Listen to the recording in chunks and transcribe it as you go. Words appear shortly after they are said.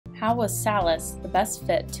How was Salus the best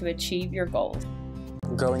fit to achieve your goals?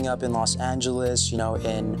 Growing up in Los Angeles,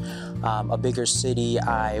 in a bigger city,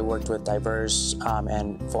 I worked with diverse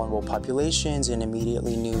and vulnerable populations and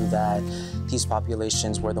immediately knew that these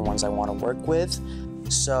populations were the ones I want to work with.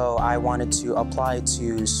 So I wanted to apply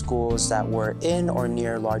to schools that were in or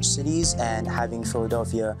near large cities, and having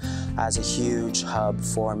Philadelphia as a huge hub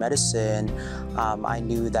for medicine, I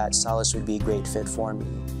knew that Salus would be a great fit for me.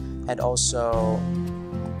 And also,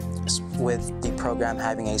 with the program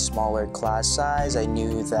having a smaller class size, I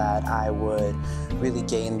knew that I would really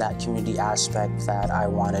gain that community aspect that I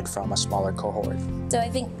wanted from a smaller cohort. So I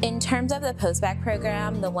think in terms of the post-bac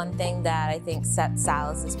program, the one thing that I think sets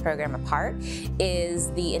Salus's program apart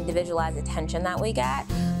is the individualized attention that we get.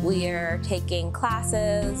 We are taking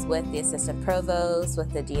classes with the assistant provost,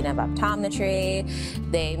 with the dean of optometry.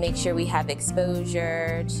 They make sure we have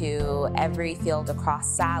exposure to every field across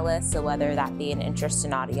Salus, so whether that be an interest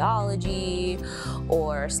in audiology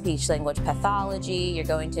or speech-language pathology, you're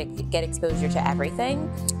going to get exposure to everything.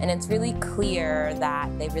 And it's really clear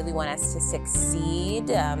that they really want us to succeed,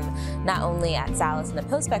 not only at Salus in the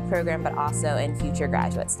post-bac program, but also in future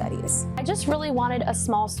graduate studies. I just really wanted a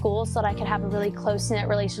small school so that I could have a really close-knit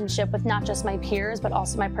relationship with not just my peers, but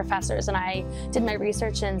also my professors. And I did my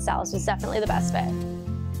research, and Salus was definitely the best fit.